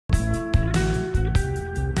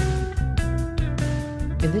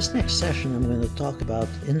In this next session, I'm going to talk about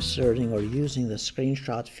inserting or using the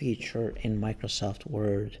screenshot feature in Microsoft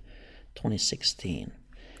Word 2016.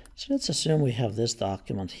 So let's assume we have this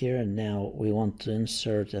document here, and now we want to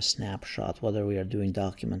insert a snapshot, whether we are doing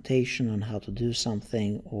documentation on how to do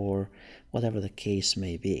something or whatever the case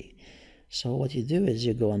may be. So what you do is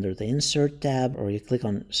you go under the Insert tab, or you click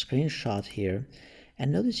on Screenshot here,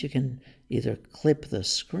 and notice you can either clip the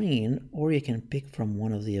screen or you can pick from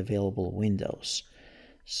one of the available windows.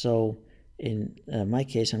 So in my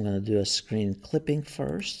case, I'm going to do a screen clipping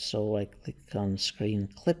first. So I click on screen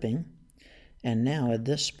clipping, and now at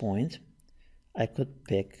this point I could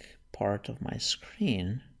pick part of my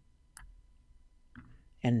screen,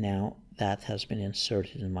 and now that has been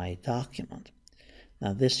inserted in my document.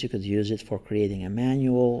 Now this, you could use it for creating a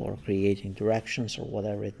manual or creating directions or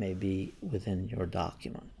whatever it may be within your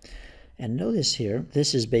document. And notice here,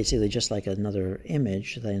 this is basically just like another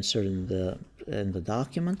image that I inserted in the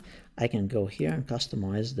document. I can go here and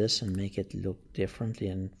customize this and make it look differently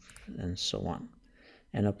and so on,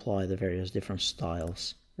 and apply the various different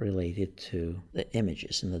styles related to the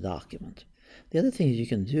images in the document. The other thing you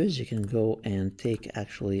can do is you can go and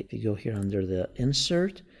if you go here under the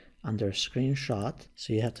Insert, under Screenshot,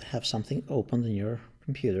 so you have to have something opened in your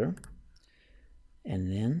computer,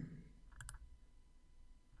 and then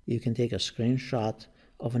you can take a screenshot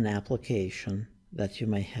of an application that you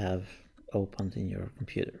may have opened in your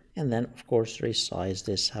computer, and then of course resize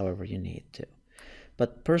this however you need to.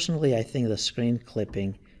 But personally, I think the screen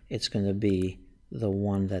clipping, it's going to be the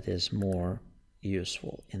one that is more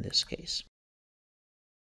useful in this case.